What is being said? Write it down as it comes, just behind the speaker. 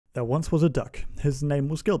There once was a duck. His name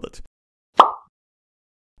was Gilbert.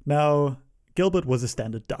 Now, Gilbert was a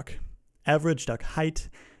standard duck. Average duck height,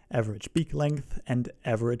 average beak length, and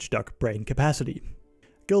average duck brain capacity.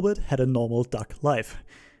 Gilbert had a normal duck life.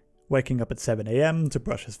 Waking up at 7 AM to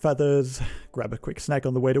brush his feathers, grab a quick snack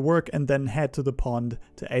on the way to work, and then head to the pond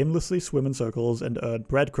to aimlessly swim in circles and earn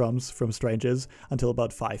breadcrumbs from strangers until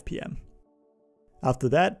about 5 PM. After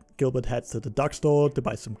that, Gilbert heads to the duck store to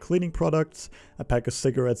buy some cleaning products, a pack of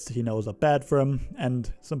cigarettes he knows are bad for him,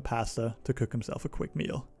 and some pasta to cook himself a quick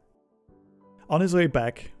meal. On his way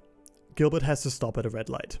back, Gilbert has to stop at a red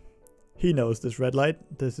light. He knows this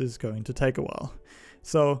is going to take a while.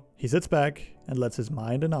 So he sits back and lets his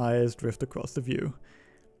mind and eyes drift across the view.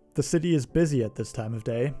 The city is busy at this time of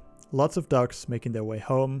day, lots of ducks making their way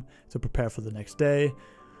home to prepare for the next day,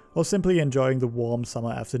 or simply enjoying the warm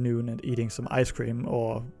summer afternoon and eating some ice cream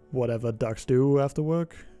or whatever ducks do after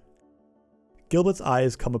work. Gilbert's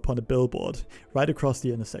eyes come upon a billboard right across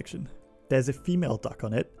the intersection. There's a female duck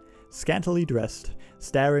on it, scantily dressed,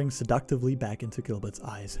 staring seductively back into Gilbert's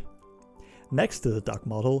eyes. Next to the duck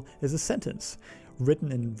model is a sentence,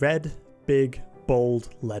 written in red, big, bold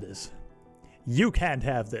letters. "You can't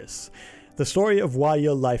have this. The story of why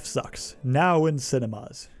your life sucks, now in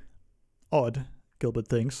cinemas." Odd, Gilbert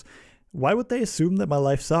thinks. Why would they assume that my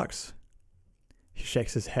life sucks? He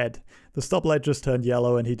shakes his head. The stoplight just turned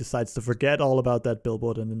yellow and he decides to forget all about that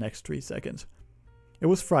billboard in the next 3 seconds. It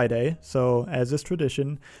was Friday, so as is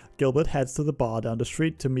tradition, Gilbert heads to the bar down the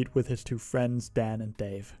street to meet with his 2 friends, Dan and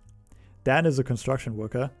Dave. Dan is a construction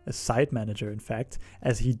worker, a site manager in fact,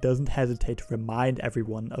 as he doesn't hesitate to remind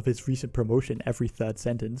everyone of his recent promotion every 3rd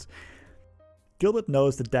sentence. Gilbert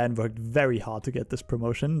knows that Dan worked very hard to get this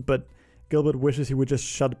promotion, but Gilbert wishes he would just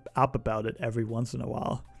shut up about it every once in a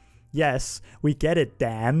while. "Yes, we get it,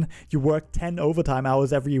 Dan. You worked 10 overtime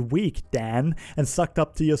hours every week, Dan, and sucked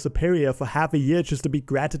up to your superior for half a year just to be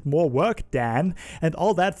granted more work, Dan, and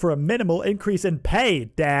all that for a minimal increase in pay,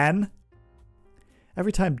 Dan."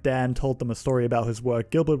 Every time Dan told them a story about his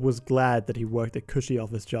work, Gilbert was glad that he worked a cushy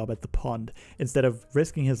office job at the pond, instead of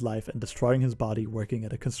risking his life and destroying his body working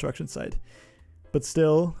at a construction site. But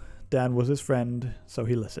still, Dan was his friend, so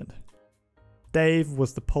he listened. Dave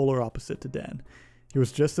was the polar opposite to Dan. He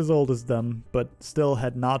was just as old as them, but still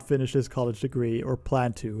had not finished his college degree or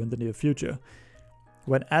planned to in the near future.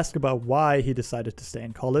 When asked about why he decided to stay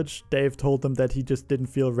in college, Dave told them that he just didn't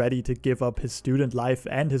feel ready to give up his student life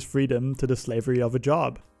and his freedom to the slavery of a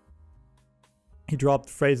job. He dropped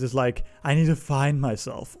phrases like, "I need to find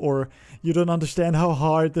myself," or "You don't understand how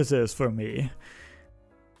hard this is for me."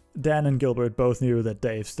 Dan and Gilbert both knew that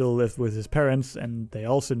Dave still lived with his parents, and they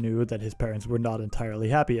also knew that his parents were not entirely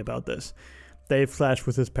happy about this. Dave clashed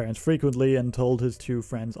with his parents frequently and told his 2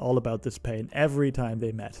 friends all about this pain every time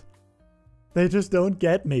they met. "They just don't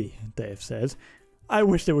get me," Dave says. "I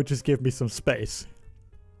wish they would just give me some space."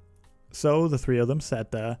 So the 3 of them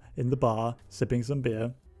sat there in the bar, sipping some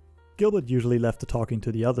beer. Gilbert usually left the talking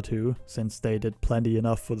to the other 2, since they did plenty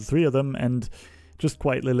enough for the 3 of them, and just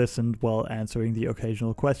quietly listened while answering the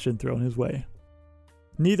occasional question thrown his way.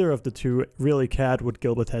 Neither of the 2 really cared what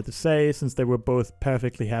Gilbert had to say, since they were both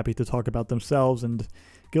perfectly happy to talk about themselves, and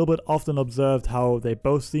Gilbert often observed how they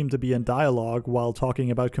both seemed to be in dialogue while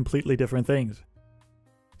talking about completely different things.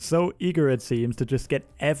 So eager it seems to just get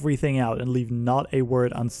everything out and leave not a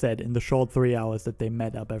word unsaid in the short 3 hours that they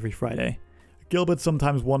met up every Friday. Gilbert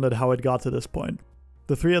sometimes wondered how it got to this point.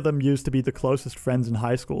 The 3 of them used to be the closest friends in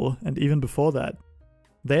high school, and even before that.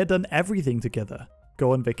 They had done everything together.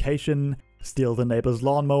 Go on vacation, steal the neighbor's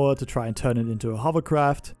lawnmower to try and turn it into a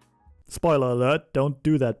hovercraft. Spoiler alert, don't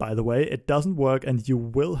do that by the way, it doesn't work and you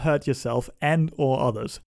will hurt yourself and or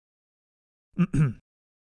others.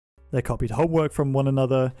 They copied homework from one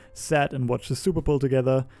another, sat and watched the Super Bowl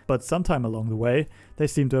together, but sometime along the way, they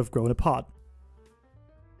seem to have grown apart.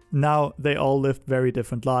 Now, they all lived very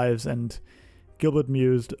different lives, and Gilbert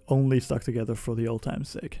mused only stuck together for the old time's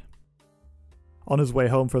sake. On his way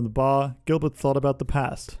home from the bar, Gilbert thought about the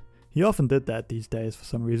past. He often did that these days for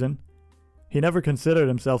some reason. He never considered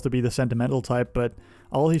himself to be the sentimental type, but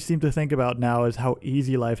all he seemed to think about now is how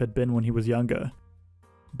easy life had been when he was younger.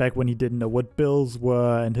 Back when he didn't know what bills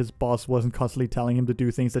were, and his boss wasn't constantly telling him to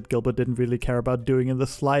do things that Gilbert didn't really care about doing in the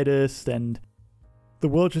slightest, and the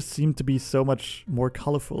world just seemed to be so much more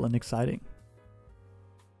colorful and exciting.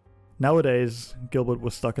 Nowadays, Gilbert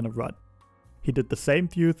was stuck in a rut. He did the same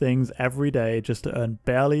few things every day just to earn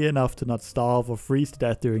barely enough to not starve or freeze to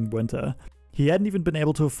death during winter. He hadn't even been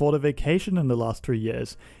able to afford a vacation in the last 3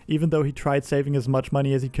 years, even though he tried saving as much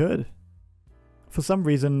money as he could. For some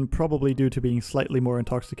reason, probably due to being slightly more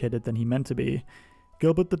intoxicated than he meant to be,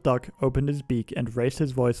 Gilbert the duck opened his beak and raised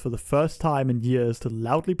his voice for the first time in years to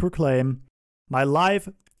loudly proclaim, "My life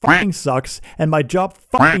fucking sucks, and my job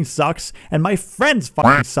fucking sucks, and my friends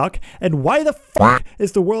fucking suck, and why the fuck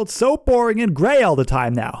is the world so boring and grey all the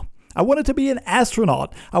time now? I wanted to be an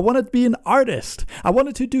astronaut. I wanted to be an artist. I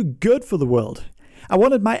wanted to do good for the world. I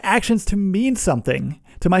wanted my actions to mean something.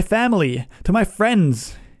 To my family. To my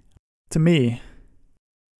friends. To me."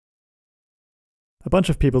 A bunch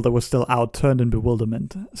of people that were still out turned in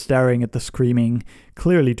bewilderment, staring at the screaming,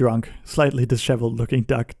 clearly drunk, slightly disheveled looking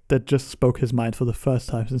duck that just spoke his mind for the first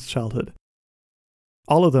time since childhood.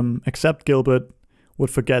 All of them, except Gilbert,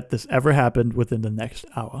 would forget this ever happened within the next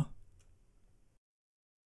hour.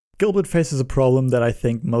 Gilbert faces a problem that I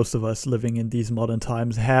think most of us living in these modern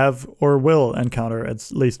times have or will encounter at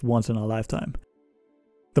least once in our lifetime.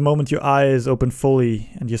 The moment your eyes open fully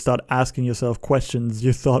and you start asking yourself questions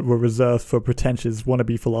you thought were reserved for pretentious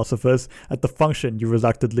wannabe philosophers at the function you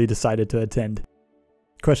reluctantly decided to attend.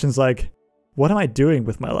 Questions like, what am I doing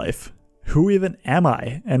with my life? Who even am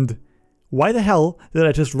I? And why the hell did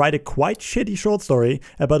I just write a quite shitty short story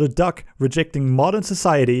about a duck rejecting modern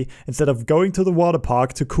society instead of going to the water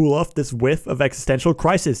park to cool off this whiff of existential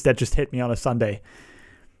crisis that just hit me on a Sunday?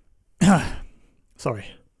 Sorry.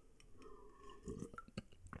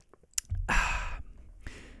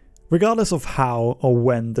 Regardless of how or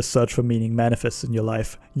when the search for meaning manifests in your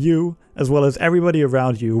life, you, as well as everybody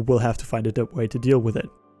around you, will have to find a way to deal with it.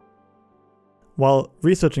 While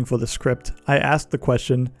researching for the script, I asked the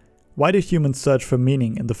question, why do humans search for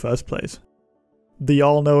meaning in the first place? The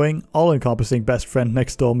all-knowing, all-encompassing best friend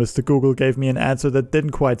next door, Mr. Google, gave me an answer that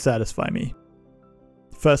didn't quite satisfy me.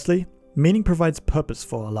 Firstly, meaning provides purpose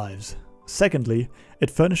for our lives. Secondly, it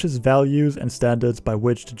furnishes values and standards by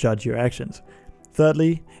which to judge your actions.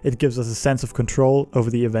 Thirdly, it gives us a sense of control over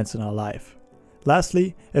the events in our life.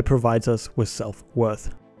 Lastly, it provides us with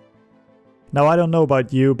self-worth. Now, I don't know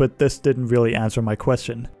about you, but this didn't really answer my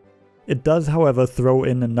question. It does, however, throw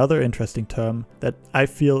in another interesting term that I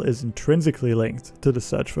feel is intrinsically linked to the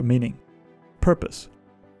search for meaning. Purpose.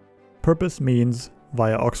 Purpose means,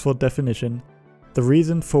 via Oxford definition, the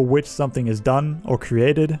reason for which something is done or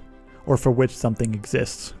created, or for which something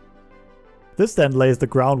exists. This then lays the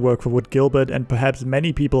groundwork for what Gilbert and perhaps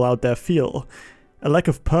many people out there feel, a lack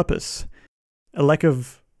of purpose, a lack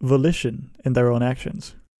of volition in their own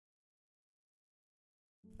actions.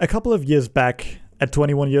 A couple of years back, at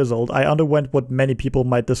 21 years old, I underwent what many people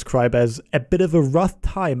might describe as a bit of a rough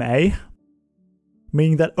time, eh?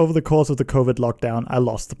 Meaning that over the course of the COVID lockdown, I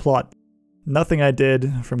lost the plot. Nothing I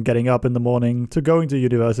did, from getting up in the morning, to going to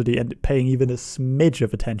university and paying even a smidge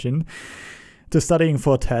of attention, to studying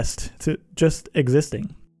for a test, to just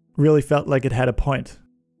existing, really felt like it had a point.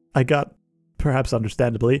 I got, perhaps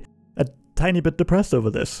understandably, a tiny bit depressed over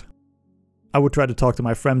this. I would try to talk to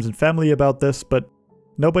my friends and family about this, but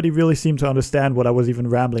nobody really seemed to understand what I was even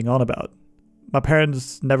rambling on about. My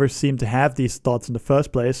parents never seemed to have these thoughts in the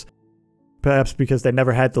first place, perhaps because they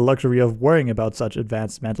never had the luxury of worrying about such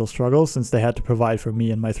advanced mental struggles since they had to provide for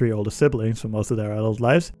me and my 3 older siblings for most of their adult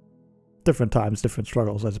lives. Different times, different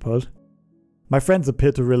struggles, I suppose. My friends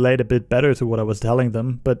appeared to relate a bit better to what I was telling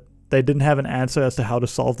them, but they didn't have an answer as to how to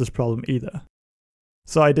solve this problem either.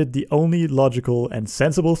 So I did the only logical and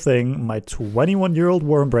sensible thing my 21-year-old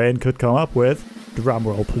worm brain could come up with.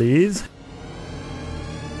 Drumroll, please.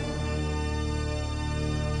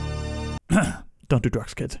 Don't do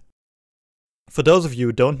drugs, kids. For those of you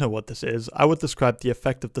who don't know what this is, I would describe the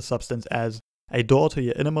effect of the substance as a door to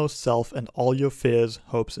your innermost self and all your fears,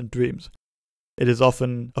 hopes, and dreams. It is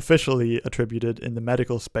often officially attributed in the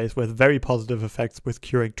medical space with very positive effects with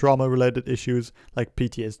curing trauma-related issues like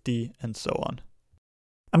PTSD and so on.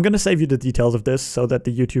 I'm gonna save you the details of this so that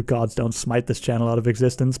the YouTube gods don't smite this channel out of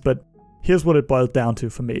existence, but here's what it boiled down to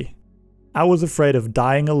for me. I was afraid of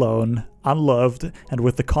dying alone, unloved, and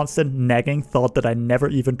with the constant nagging thought that I never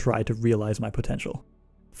even tried to realize my potential.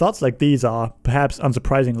 Thoughts like these are, perhaps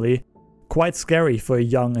unsurprisingly, quite scary for a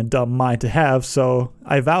young and dumb mind to have, so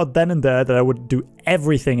I vowed then and there that I would do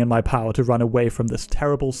everything in my power to run away from this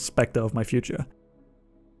terrible specter of my future.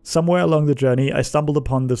 Somewhere along the journey, I stumbled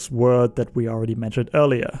upon this word that we already mentioned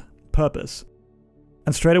earlier, purpose.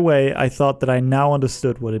 And straight away, I thought that I now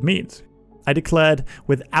understood what it means. I declared,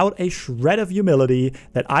 without a shred of humility,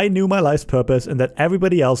 that I knew my life's purpose and that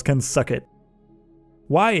everybody else can suck it.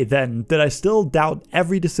 Why, then, did I still doubt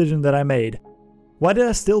every decision that I made? Why did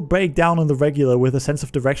I still break down on the regular with a sense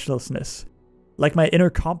of directionlessness? Like my inner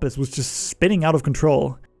compass was just spinning out of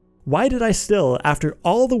control. Why did I still, after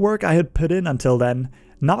all the work I had put in until then,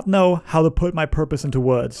 not know how to put my purpose into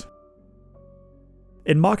words?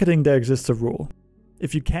 In marketing, there exists a rule.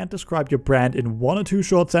 If you can't describe your brand in 1 or 2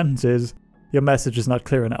 short sentences, your message is not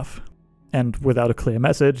clear enough. And without a clear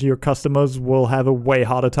message, your customers will have a way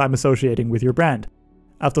harder time associating with your brand.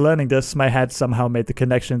 After learning this, my head somehow made the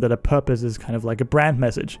connection that a purpose is kind of like a brand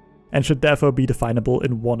message, and should therefore be definable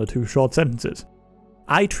in 1 or 2 short sentences.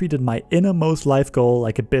 I treated my innermost life goal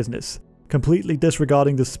like a business, completely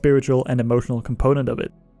disregarding the spiritual and emotional component of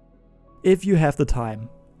it. If you have the time,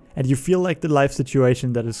 and you feel like the life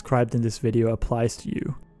situation that is described in this video applies to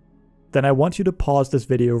you, then I want you to pause this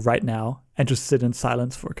video right now and just sit in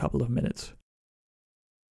silence for a couple of minutes.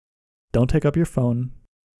 Don't take up your phone,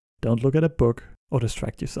 don't look at a book, or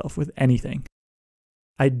distract yourself with anything.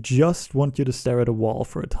 I just want you to stare at a wall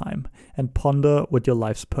for a time and ponder what your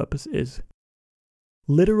life's purpose is.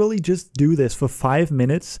 Literally just do this for 5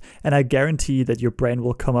 minutes and I guarantee that your brain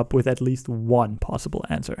will come up with at least one possible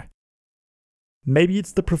answer. Maybe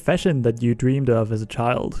it's the profession that you dreamed of as a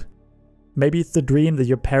child. Maybe it's the dream that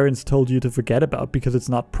your parents told you to forget about because it's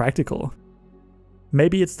not practical.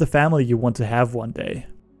 Maybe it's the family you want to have one day.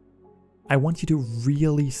 I want you to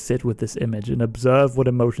really sit with this image and observe what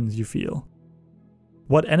emotions you feel.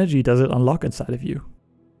 What energy does it unlock inside of you?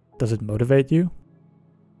 Does it motivate you?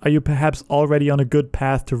 Are you perhaps already on a good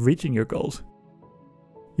path to reaching your goals?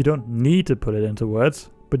 You don't need to put it into words,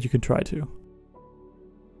 but you can try to.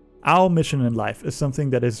 Our mission in life is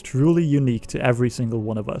something that is truly unique to every single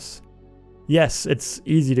one of us. Yes, it's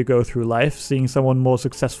easy to go through life seeing someone more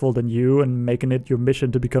successful than you and making it your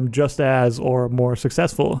mission to become just as or more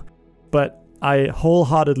successful. But I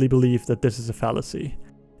wholeheartedly believe that this is a fallacy.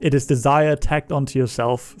 It is desire tacked onto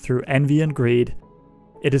yourself through envy and greed.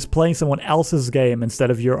 It is playing someone else's game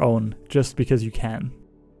instead of your own, just because you can.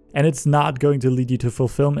 And it's not going to lead you to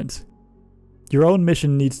fulfillment. Your own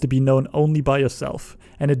mission needs to be known only by yourself,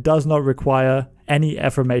 and it does not require any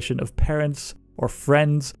affirmation of parents or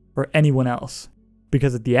friends or anyone else.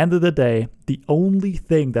 Because at the end of the day, the only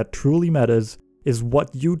thing that truly matters is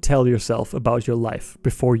what you tell yourself about your life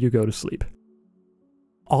before you go to sleep.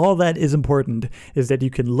 All that is important is that you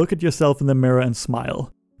can look at yourself in the mirror and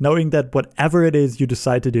smile, knowing that whatever it is you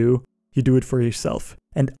decide to do, you do it for yourself,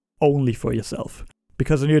 and only for yourself.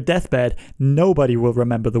 Because on your deathbed, nobody will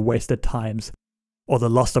remember the wasted times, or the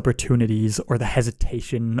lost opportunities, or the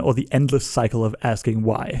hesitation, or the endless cycle of asking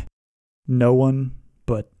why. No one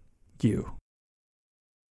but you.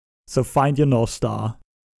 So find your North Star,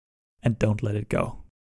 and don't let it go.